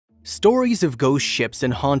Stories of ghost ships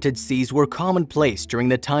and haunted seas were commonplace during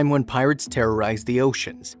the time when pirates terrorized the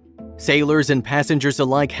oceans. Sailors and passengers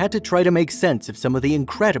alike had to try to make sense of some of the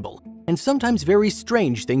incredible and sometimes very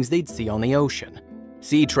strange things they'd see on the ocean.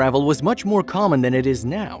 Sea travel was much more common than it is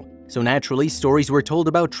now, so naturally stories were told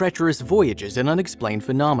about treacherous voyages and unexplained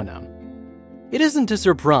phenomena. It isn't a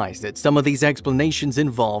surprise that some of these explanations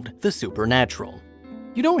involved the supernatural.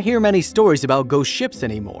 You don't hear many stories about ghost ships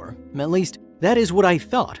anymore, at least that is what I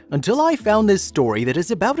thought until I found this story that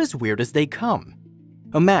is about as weird as they come.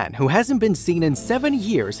 A man who hasn't been seen in 7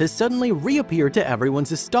 years has suddenly reappeared to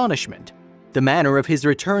everyone's astonishment. The manner of his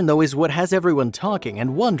return, though, is what has everyone talking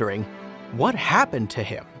and wondering, what happened to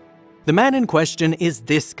him? The man in question is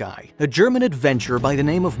this guy, a German adventurer by the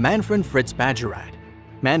name of Manfred Fritz Badgerat.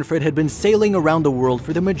 Manfred had been sailing around the world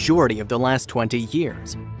for the majority of the last 20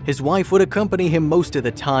 years. His wife would accompany him most of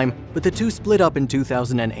the time, but the two split up in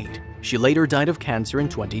 2008. She later died of cancer in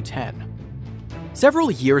 2010. Several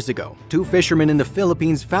years ago, 2 fishermen in the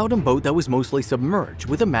Philippines found a boat that was mostly submerged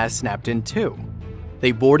with a mast snapped in 2.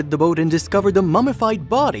 They boarded the boat and discovered the mummified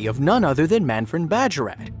body of none other than Manfred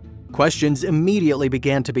Badgerat. Questions immediately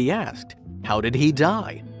began to be asked. How did he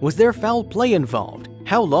die? Was there foul play involved?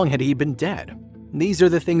 How long had he been dead? These are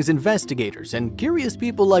the things investigators and curious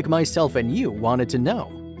people like myself and you wanted to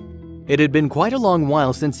know. It had been quite a long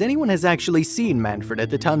while since anyone has actually seen Manfred at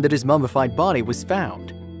the time that his mummified body was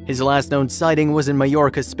found. His last known sighting was in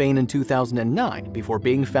Mallorca, Spain in 2009, before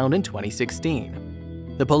being found in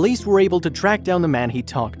 2016. The police were able to track down the man he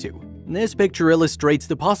talked to. This picture illustrates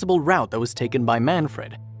the possible route that was taken by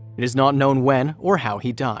Manfred. It is not known when or how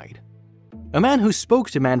he died. A man who spoke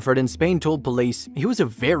to Manfred in Spain told police he was a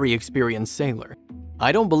very experienced sailor.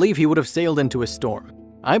 I don't believe he would have sailed into a storm.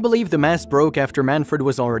 I believe the mast broke after Manfred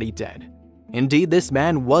was already dead. Indeed, this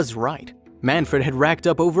man was right. Manfred had racked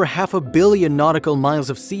up over 500 million nautical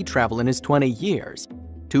miles of sea travel in his 20 years.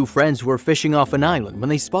 2 friends were fishing off an island when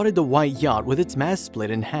they spotted the white yacht with its mast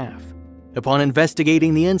split in half. Upon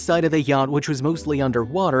investigating the inside of the yacht, which was mostly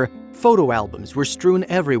underwater, photo albums were strewn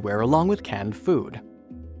everywhere along with canned food.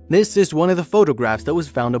 This is one of the photographs that was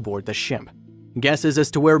found aboard the ship. Guesses as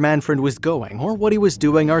to where Manfred was going or what he was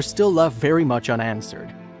doing are still left very much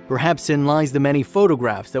unanswered. Perhaps in lies the many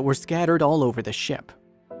photographs that were scattered all over the ship.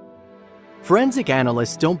 Forensic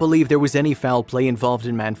analysts don't believe there was any foul play involved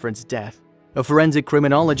in Manfred's death. A forensic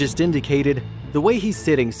criminologist indicated, the way he's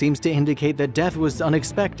sitting seems to indicate that death was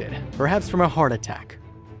unexpected, perhaps from a heart attack.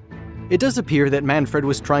 It does appear that Manfred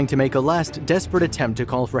was trying to make a last desperate attempt to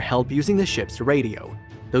call for help using the ship's radio.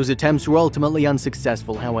 Those attempts were ultimately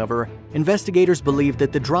unsuccessful, however. Investigators believe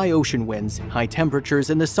that the dry ocean winds, high temperatures,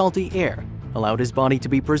 and the salty air allowed his body to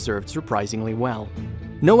be preserved surprisingly well.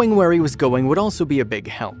 Knowing where he was going would also be a big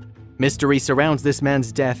help. Mystery surrounds this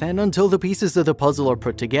man's death, and until the pieces of the puzzle are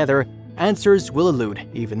put together, answers will elude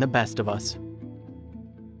even the best of us.